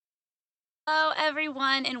Hello,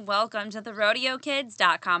 everyone, and welcome to the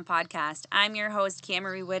RodeoKids.com podcast. I'm your host,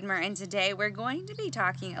 Camry Widmer, and today we're going to be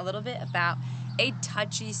talking a little bit about a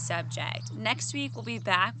touchy subject. Next week, we'll be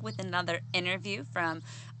back with another interview from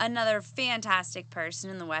another fantastic person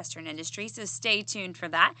in the Western industry, so stay tuned for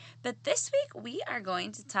that. But this week, we are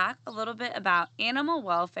going to talk a little bit about animal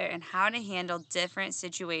welfare and how to handle different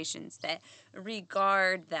situations that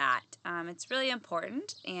regard that. It's really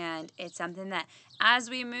important, and it's something that as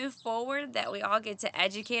we move forward, that we all get to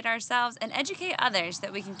educate ourselves and educate others,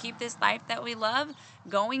 that we can keep this life that we love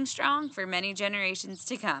going strong for many generations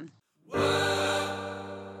to come.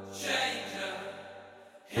 World changer,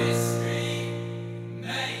 history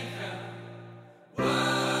maker.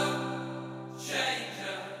 World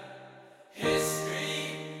changer,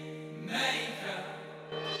 history maker.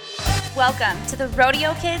 Welcome to the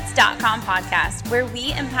RodeoKids.com podcast, where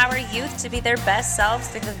we empower youth to be their best selves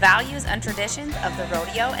through the values and traditions of the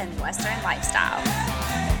rodeo and Western lifestyle.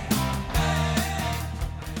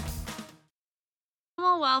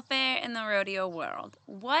 Animal welfare in the rodeo world.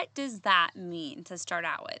 What does that mean to start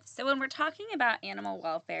out with? So when we're talking about animal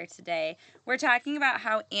welfare today, we're talking about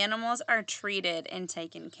how animals are treated and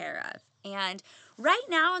taken care of. And right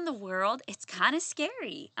now in the world, it's kind of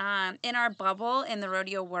scary. In our bubble in the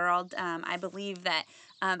rodeo world, I believe that,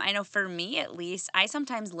 I know for me at least, I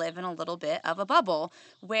sometimes live in a little bit of a bubble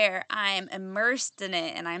where I'm immersed in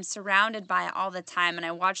it and I'm surrounded by it all the time. And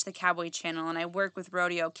I watch the Cowboy Channel and I work with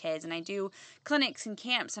rodeo kids and I do clinics and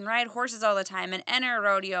camps and ride horses all the time and enter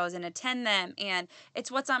rodeos and attend them. And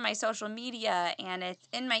it's what's on my social media and it's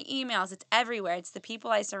in my emails. It's everywhere. It's the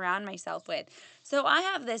people I surround myself with. So I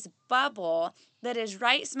have this bubble that is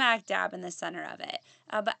right smack dab in the center of it.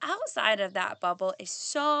 But outside of that bubble is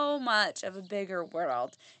so much of a bigger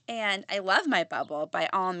world. And I love my bubble by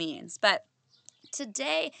all means. But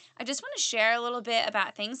today, I just want to share a little bit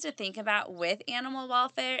about things to think about with animal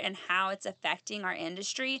welfare and how it's affecting our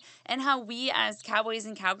industry and how we as cowboys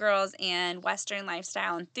and cowgirls and Western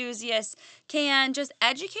lifestyle enthusiasts can just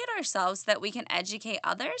educate ourselves so that we can educate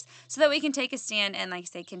others so that we can take a stand and, like I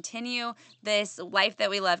say, continue this life that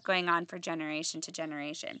we love going on for generation to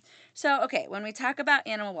generation. So, okay, when we talk about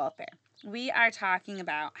animal welfare, we are talking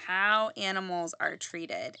about how animals are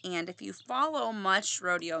treated. And if you follow much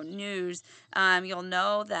rodeo news, you'll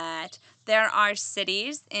know that there are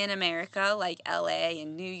cities in America like LA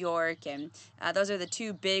and New York, and those are the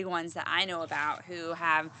two big ones that I know about who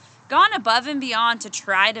have gone above and beyond to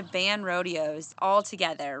try to ban rodeos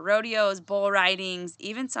altogether. Rodeos, bull ridings,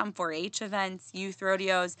 even some 4-H events, youth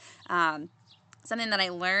rodeos. Something that I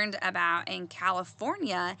learned about in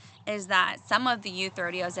California is that some of the youth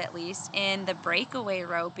rodeos, at least in the breakaway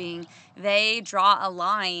roping, they draw a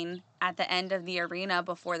line at the end of the arena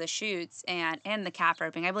before the chutes and the calf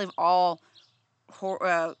roping. I believe all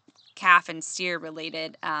calf and steer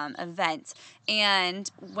related events. And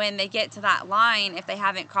when they get to that line, if they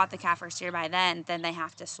haven't caught the calf or steer by then they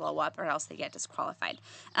have to slow up or else they get disqualified,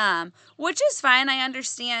 which is fine. I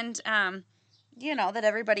understand that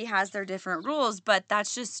everybody has their different rules, but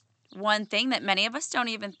that's just one thing that many of us don't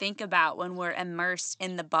even think about when we're immersed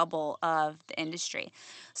in the bubble of the industry.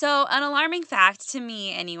 So an alarming fact to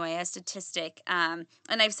me anyway, a statistic, and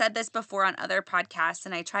I've said this before on other podcasts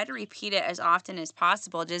and I try to repeat it as often as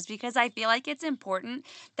possible just because I feel like it's important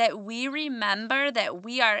that we remember that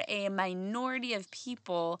we are a minority of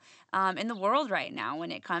people in the world right now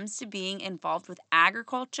when it comes to being involved with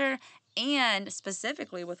agriculture and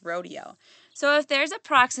specifically with rodeo. So if there's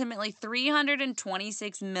approximately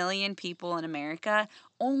 326 million people in America,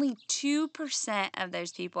 only 2% of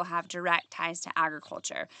those people have direct ties to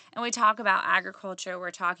agriculture. And we talk about agriculture,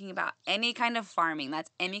 we're talking about any kind of farming.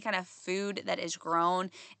 That's any kind of food that is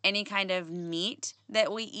grown, any kind of meat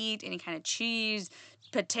that we eat, any kind of cheese,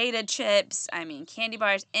 potato chips, candy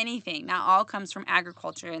bars, anything. That all comes from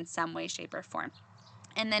agriculture in some way, shape, or form.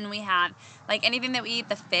 And then we have like anything that we eat,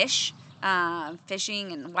 the fish,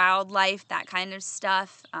 fishing and wildlife, that kind of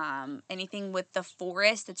stuff. Anything with the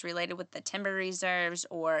forest that's related with the timber reserves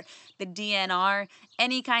or the DNR,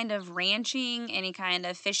 any kind of ranching, any kind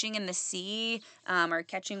of fishing in the sea, or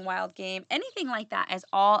catching wild game, anything like that is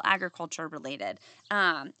all agriculture related.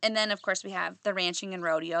 And then, of course, we have the ranching and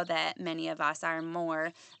rodeo that many of us are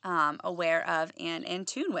more aware of and in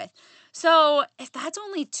tune with. So if that's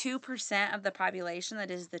only 2% of the population,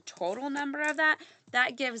 that is the total number of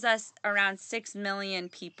that gives us around 6 million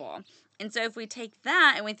people. And so if we take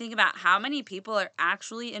that and we think about how many people are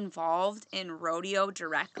actually involved in rodeo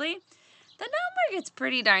directly, the number gets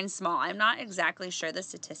pretty darn small. I'm not exactly sure the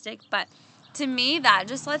statistic, but to me, that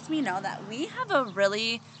just lets me know that we have a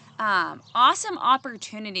really awesome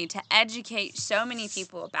opportunity to educate so many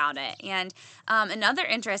people about it. And another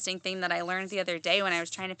interesting thing that I learned the other day when I was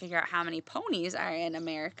trying to figure out how many ponies are in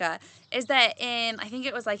America is that I think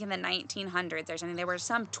it was like in the 1900s or something, there were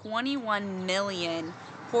some 21 million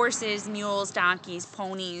horses, mules, donkeys,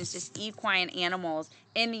 ponies, just equine animals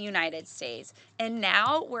in the United States. And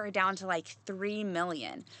now we're down to like 3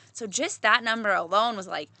 million. So just that number alone was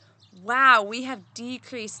like, wow, we have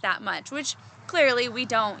decreased that much, which clearly we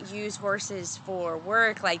don't use horses for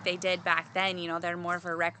work like they did back then. They're more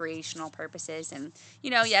for recreational purposes. And,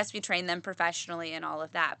 yes, we train them professionally and all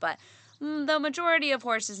of that. But the majority of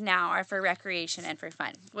horses now are for recreation and for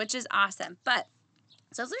fun, which is awesome. But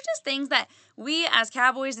so those are just things that we as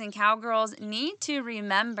cowboys and cowgirls need to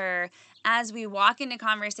remember as we walk into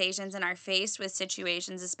conversations and are faced with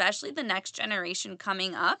situations, especially the next generation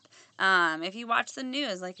coming up. If you watch the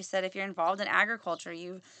news, like I said, if you're involved in agriculture,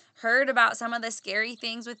 you've heard about some of the scary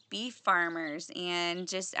things with beef farmers and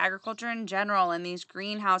just agriculture in general and these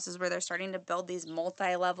greenhouses where they're starting to build these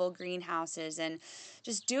multi-level greenhouses and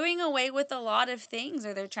just doing away with a lot of things,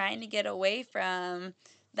 or they're trying to get away from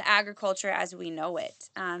the agriculture as we know it.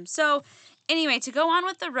 So anyway, to go on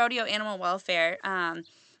with the rodeo animal welfare,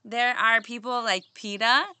 there are people like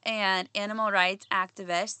PETA and animal rights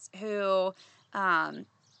activists who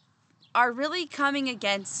are really coming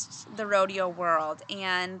against the rodeo world.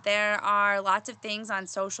 And there are lots of things on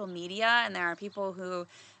social media, and there are people who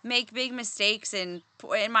make big mistakes and,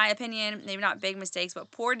 in my opinion, maybe not big mistakes,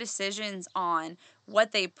 but poor decisions on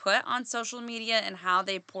what they put on social media and how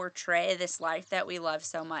they portray this life that we love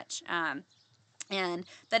so much. And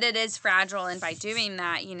that it is fragile, and by doing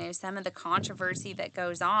that, some of the controversy that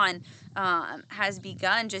goes on has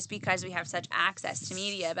begun just because we have such access to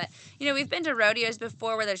media. But, we've been to rodeos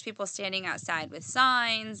before where there's people standing outside with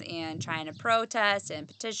signs and trying to protest and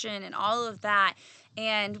petition and all of that,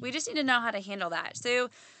 and we just need to know how to handle that. So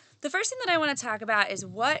the first thing that I want to talk about is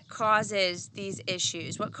what causes these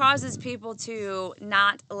issues. What causes people to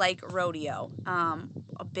not like rodeo?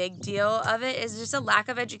 A big deal of it is just a lack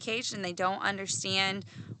of education. They don't understand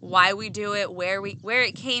why we do it, where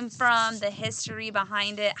it came from, the history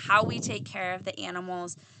behind it, how we take care of the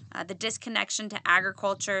animals, the disconnection to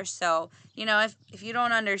agriculture. So, if you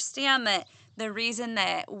don't understand that the reason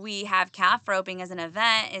that we have calf roping as an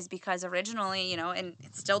event is because originally, and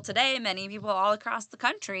it's still today, many people all across the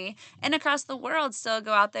country and across the world still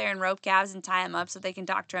go out there and rope calves and tie them up so they can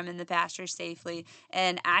doctor them in the pasture safely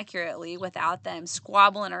and accurately without them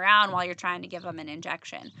squabbling around while you're trying to give them an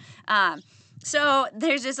injection. So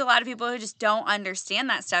there's just a lot of people who just don't understand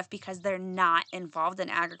that stuff because they're not involved in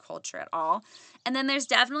agriculture at all. And then there's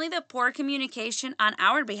definitely the poor communication on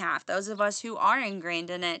our behalf. Those of us who are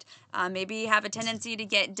ingrained in it maybe have a tendency to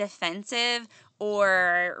get defensive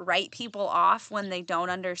or write people off when they don't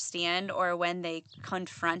understand or when they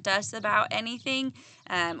confront us about anything.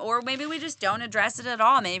 Or maybe we just don't address it at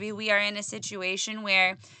all. Maybe we are in a situation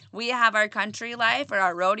where we have our country life or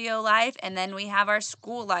our rodeo life, and then we have our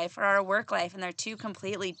school life or our work life, and they're two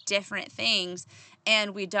completely different things,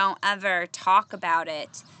 and we don't ever talk about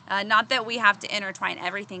it. Not that we have to intertwine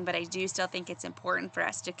everything, but I do still think it's important for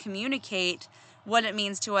us to communicate what it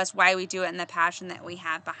means to us, why we do it, and the passion that we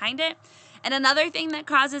have behind it. And another thing that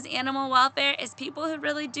causes animal welfare is people who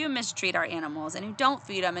really do mistreat our animals and who don't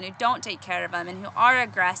feed them and who don't take care of them and who are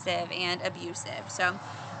aggressive and abusive. So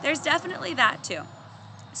there's definitely that too.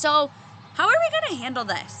 So how are we going to handle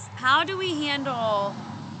this? How do we handle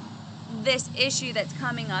this issue that's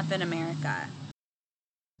coming up in America?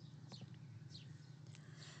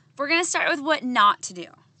 We're going to start with what not to do.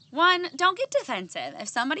 One, don't get defensive. If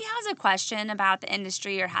somebody has a question about the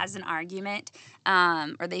industry or has an argument,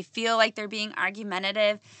 or they feel like they're being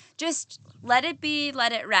argumentative, just let it be,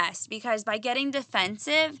 let it rest. Because by getting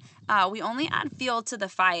defensive, we only add fuel to the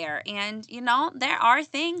fire. And, there are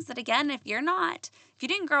things that, again, if you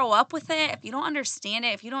didn't grow up with it, if you don't understand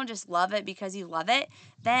it, if you don't just love it because you love it,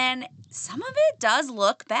 then some of it does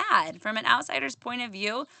look bad. From an outsider's point of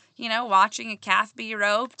view, watching a calf be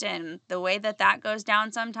roped and the way that goes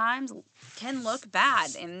down sometimes can look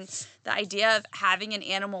bad. And the idea of having an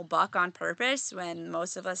animal buck on purpose when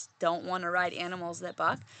most of us don't want to ride animals that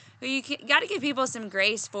buck, you got to give people some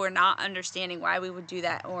grace for not understanding why we would do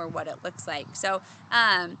that or what it looks like. So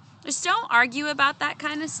just don't argue about that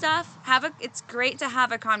kind of stuff. It's great to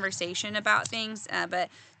have a conversation about things, but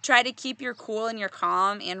try to keep your cool and your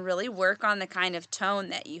calm and really work on the kind of tone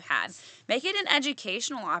that you have. Make it an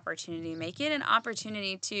educational opportunity. Make it an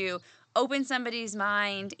opportunity to open somebody's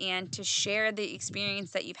mind and to share the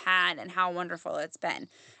experience that you've had and how wonderful it's been.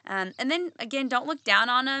 And then, again, don't look down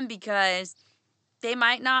on them because they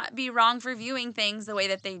might not be wrong for viewing things the way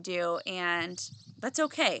that they do, and that's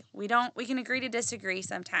okay. We can agree to disagree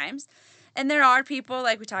sometimes. And there are people,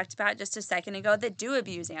 like we talked about just a second ago, that do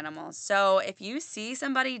abuse animals. So if you see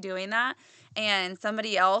somebody doing that and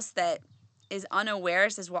somebody else that is unaware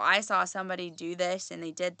says, well, I saw somebody do this and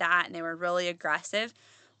they did that and they were really aggressive,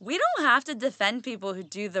 we don't have to defend people who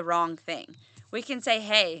do the wrong thing. We can say,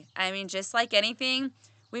 hey, I mean, just like anything,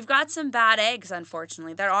 we've got some bad eggs,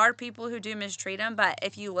 unfortunately. There are people who do mistreat them, but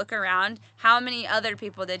if you look around, how many other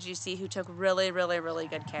people did you see who took really, really, really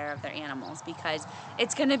good care of their animals? Because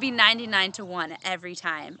it's going to be 99-1 every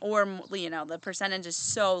time, or, the percentage is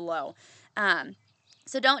so low.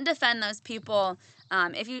 So don't defend those people.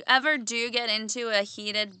 If you ever do get into a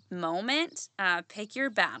heated moment, pick your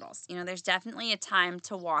battles. There's definitely a time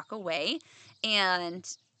to walk away, and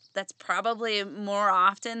that's probably more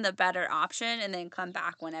often the better option, and then come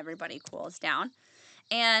back when everybody cools down.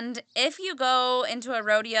 And if you go into a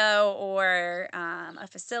rodeo or a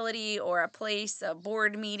facility or a place, a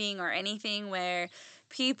board meeting or anything where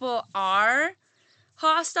people are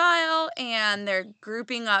hostile and they're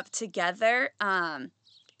grouping up together,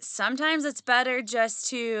 sometimes it's better just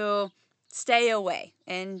to stay away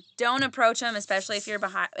and don't approach them, especially if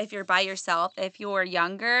you're by yourself. If you're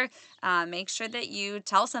younger, make sure that you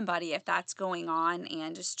tell somebody if that's going on,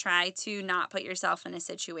 and just try to not put yourself in a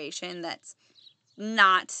situation that's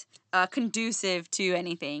not conducive to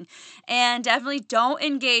anything. And definitely don't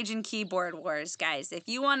engage in keyboard wars, guys. If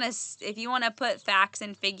you want to put facts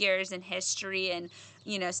and figures and history and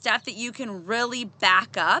stuff that you can really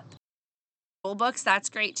back up, rule books, that's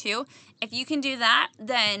great too. If you can do that,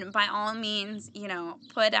 then by all means,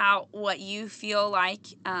 put out what you feel like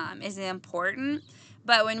is important.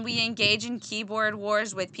 But when we engage in keyboard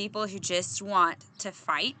wars with people who just want to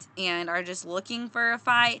fight and are just looking for a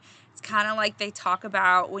fight, it's kind of like they talk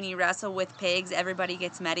about when you wrestle with pigs, everybody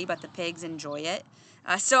gets messy, but the pigs enjoy it.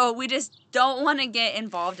 So we just don't want to get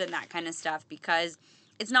involved in that kind of stuff, because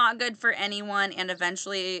it's not good for anyone, and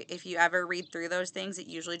eventually, if you ever read through those things, it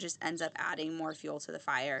usually just ends up adding more fuel to the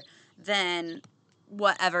fire than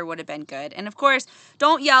whatever would have been good. And of course,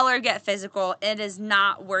 don't yell or get physical. It is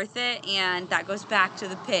not worth it, and that goes back to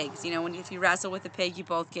the pigs. If you wrestle with a pig, you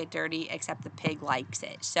both get dirty, except the pig likes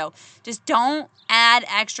it. So just don't add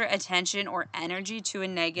extra attention or energy to a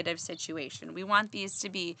negative situation. We want these to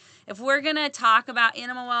be, if we're going to talk about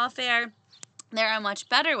animal welfare, there are much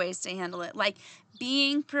better ways to handle it, like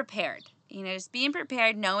being prepared. Just being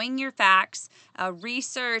prepared, knowing your facts,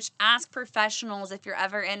 research, ask professionals if you're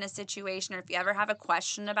ever in a situation or if you ever have a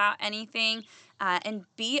question about anything, and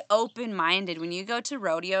be open-minded. When you go to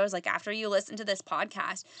rodeos, like after you listen to this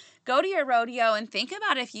podcast, go to your rodeo and think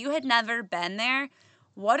about, if you had never been there,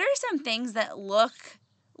 what are some things that look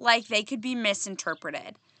like they could be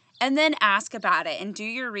misinterpreted? And then ask about it and do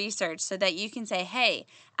your research so that you can say, hey,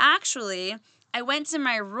 actually, I went to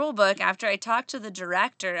my rule book after I talked to the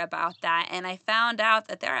director about that, and I found out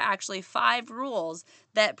that there are actually 5 rules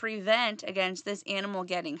that prevent against this animal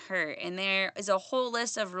getting hurt. And there is a whole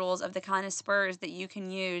list of rules of the kind of spurs that you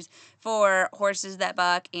can use for horses that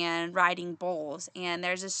buck and riding bulls. And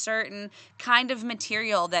there's a certain kind of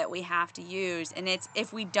material that we have to use, and it's,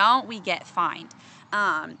 if we don't, we get fined.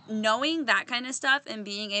 Knowing that kind of stuff and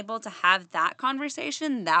being able to have that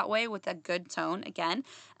conversation that way with a good tone, again,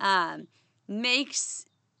 makes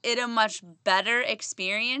it a much better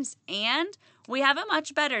experience, and we have a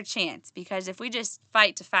much better chance. Because if we just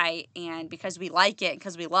fight to fight and because we like it,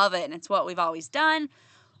 because we love it, and it's what we've always done,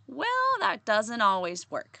 well, that doesn't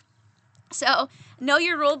always work. So know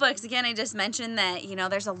your rule books. Again, I just mentioned that,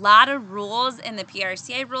 there's a lot of rules in the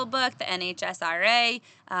PRCA rule book, the NHSRA,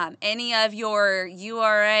 any of your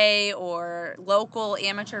URA or local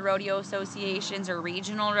amateur rodeo associations or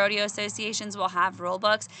regional rodeo associations will have rule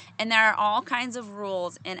books. And there are all kinds of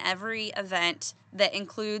rules in every event that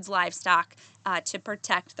includes livestock to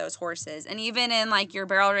protect those horses. And even in like your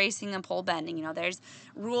barrel racing and pole bending, there's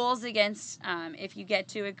rules against if you get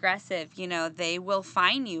too aggressive, they will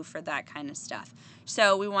fine you for that kind of stuff.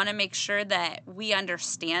 So we want to make sure that we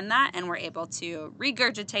understand that and we're able to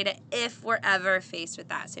regurgitate it if we're ever faced with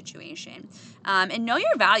that situation. And know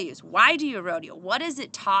your values. Why do you rodeo? What has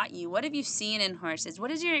it taught you? What have you seen in horses?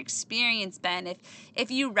 What has your experience been?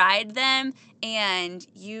 If you ride them and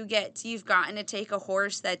you've gotten to take a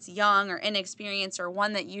horse that's young or inexperienced, or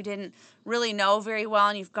one that you didn't really know very well,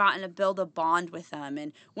 and you've gotten to build a bond with them.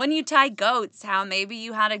 And when you tie goats, how maybe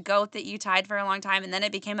you had a goat that you tied for a long time and then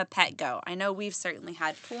it became a pet goat. I know we've certainly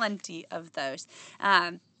had plenty of those.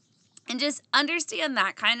 And just understand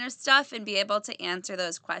that kind of stuff and be able to answer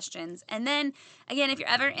those questions. And then, again, if you're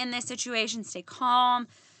ever in this situation, stay calm.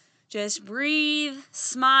 Just breathe,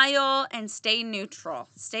 smile, and stay neutral.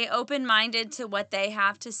 Stay open-minded to what they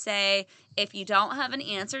have to say. If you don't have an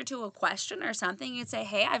answer to a question or something, you'd say,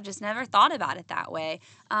 hey, I've just never thought about it that way.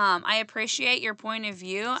 I appreciate your point of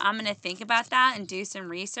view. I'm going to think about that and do some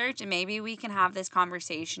research, and maybe we can have this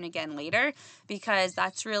conversation again later because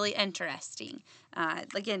that's really interesting.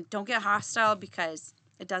 Again, don't get hostile because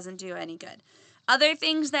it doesn't do any good. Other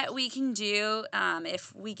things that we can do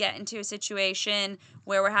if we get into a situation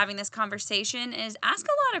where we're having this conversation is ask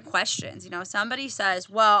a lot of questions. Somebody says,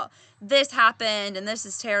 well, this happened and this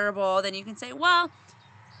is terrible. Then you can say, well,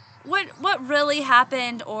 what really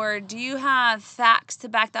happened? Or do you have facts to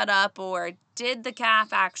back that up? Or did the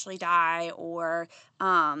calf actually die? Or,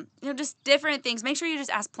 just different things. Make sure you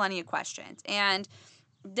just ask plenty of questions. And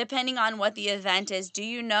depending on what the event is, do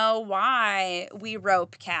you know why we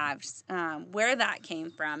rope calves, where that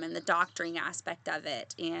came from, and the doctoring aspect of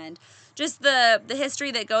it, and just the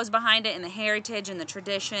history that goes behind it, and the heritage and the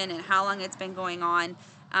tradition and how long it's been going on.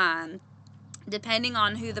 Depending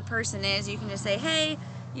on who the person is, you can just say, hey,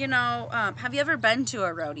 have you ever been to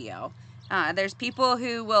a rodeo? There's people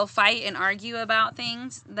who will fight and argue about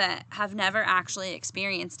things that have never actually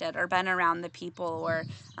experienced it or been around the people or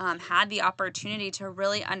had the opportunity to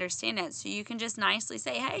really understand it. So you can just nicely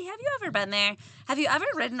say, hey, have you ever been there? Have you ever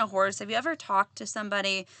ridden a horse? Have you ever talked to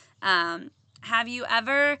somebody? Have you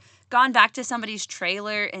ever gone back to somebody's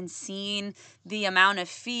trailer and seen the amount of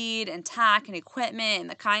feed and tack and equipment and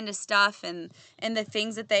the kind of stuff and the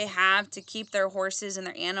things that they have to keep their horses and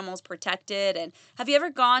their animals protected? And have you ever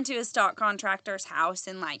gone to a stock contractor's house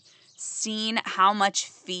and seen how much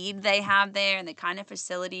feed they have there and the kind of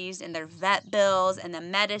facilities and their vet bills and the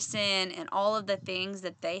medicine and all of the things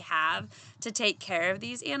that they have to take care of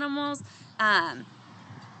these animals?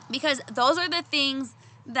 Because those are the things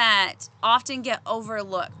that often get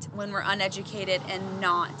overlooked when we're uneducated and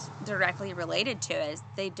not directly related to it.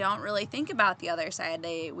 They don't really think about the other side.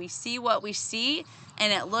 We see what we see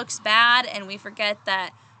and it looks bad, and we forget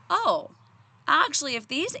that, actually, if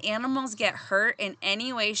these animals get hurt in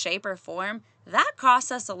any way, shape, or form, that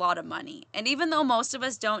costs us a lot of money. And even though most of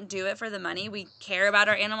us don't do it for the money, we care about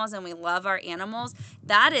our animals and we love our animals.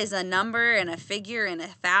 That is a number and a figure and a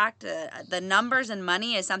fact. The numbers and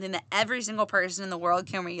money is something that every single person in the world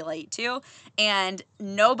can relate to, and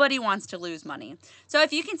nobody wants to lose money. So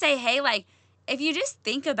if you can say, hey, if you just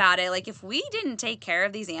think about it, if we didn't take care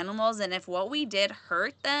of these animals and if what we did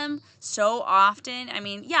hurt them so often,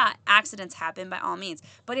 accidents happen by all means.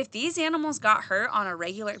 But if these animals got hurt on a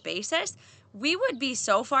regular basis, we would be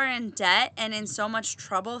so far in debt and in so much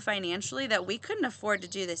trouble financially that we couldn't afford to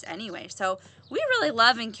do this anyway. So we really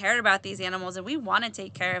love and care about these animals, and we want to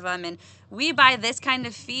take care of them. And we buy this kind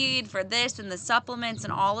of feed for this and the supplements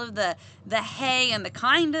and all of the hay and the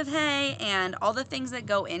kind of hay and all the things that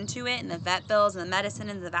go into it and the vet bills and the medicine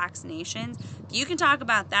and the vaccinations. If you can talk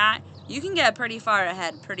about that, you can get pretty far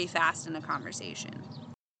ahead pretty fast in a conversation.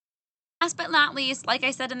 Last but not least, like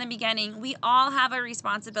I said in the beginning, we all have a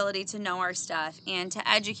responsibility to know our stuff and to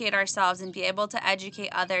educate ourselves and be able to educate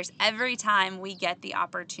others every time we get the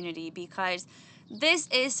opportunity, because this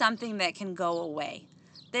is something that can go away.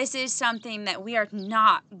 This is something that we are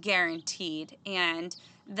not guaranteed, and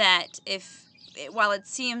that while it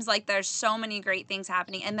seems like there's so many great things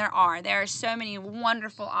happening, and there are so many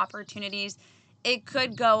wonderful opportunities, it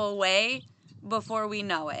could go away before we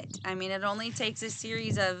know it. It only takes a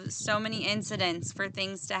series of so many incidents for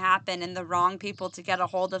things to happen and the wrong people to get a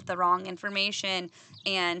hold of the wrong information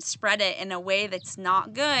and spread it in a way that's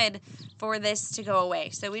not good for this to go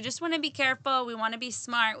away. So we just want to be careful. We want to be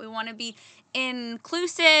smart. We want to be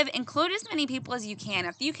inclusive. Include as many people as you can.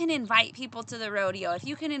 If you can invite people to the rodeo, if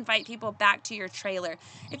you can invite people back to your trailer,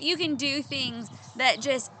 if you can do things that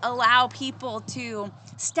just allow people to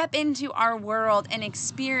step into our world and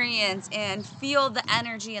experience and feel the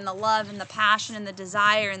energy and the love and the passion and the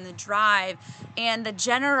desire and the drive and the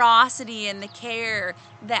generosity and the care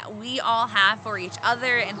that we all have for each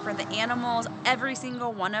other and for the animals, every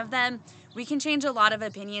single one of them, we can change a lot of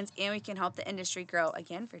opinions, and we can help the industry grow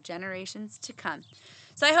again for generations to come.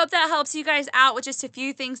 So I hope that helps you guys out with just a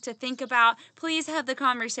few things to think about. Please have the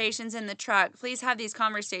conversations in the truck. Please have these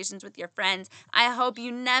conversations with your friends. I hope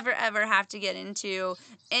you never, ever have to get into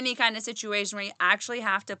any kind of situation where you actually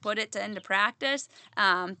have to put it into practice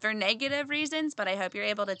for negative reasons, but I hope you're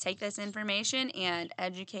able to take this information and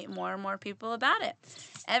educate more and more people about it.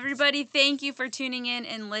 Everybody, thank you for tuning in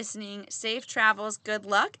and listening. Safe travels, good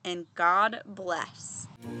luck, and God bless.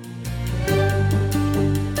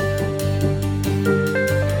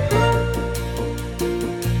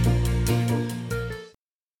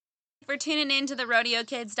 for tuning in to the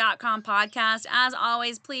RodeoKids.com podcast. As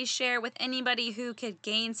always, please share with anybody who could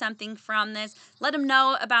gain something from this. Let them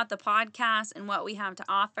know about the podcast and what we have to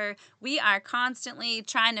offer. We are constantly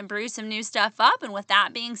trying to brew some new stuff up. And with that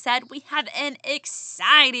being said, we have an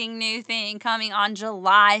exciting new thing coming on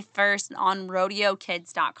July 1st on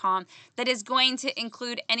RodeoKids.com that is going to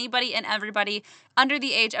include anybody and everybody under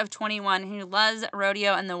the age of 21 who loves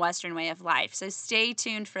rodeo and the Western way of life. So stay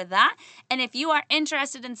tuned for that. And if you are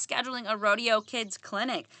interested in scheduling a Rodeo Kids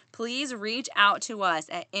clinic, please reach out to us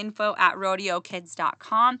at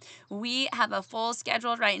info@rodeokids.com. We have a full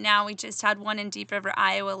schedule right now. We just had one in Deep River,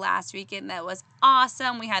 Iowa last weekend that was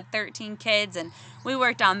awesome. We had 13 kids and we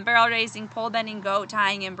worked on barrel racing, pole bending, goat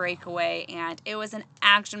tying, and breakaway. And it was an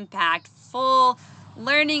action-packed, full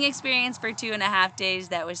learning experience for 2.5 days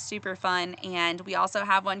that was super fun. And we also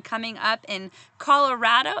have one coming up in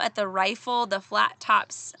Colorado at the Flat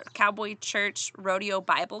Tops Cowboy Church Rodeo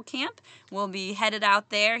Bible Camp. We'll be headed out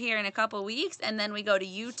there here in a couple weeks, and then we go to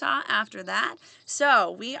Utah after that.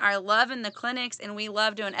 So we are loving the clinics, and we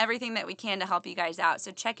love doing everything that we can to help you guys out.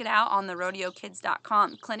 So check it out on the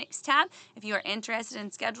RodeoKids.com clinics tab. If you are interested in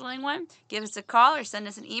scheduling one, give us a call or send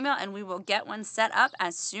us an email, and we will get one set up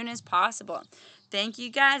as soon as possible. Thank you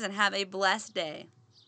guys, and have a blessed day.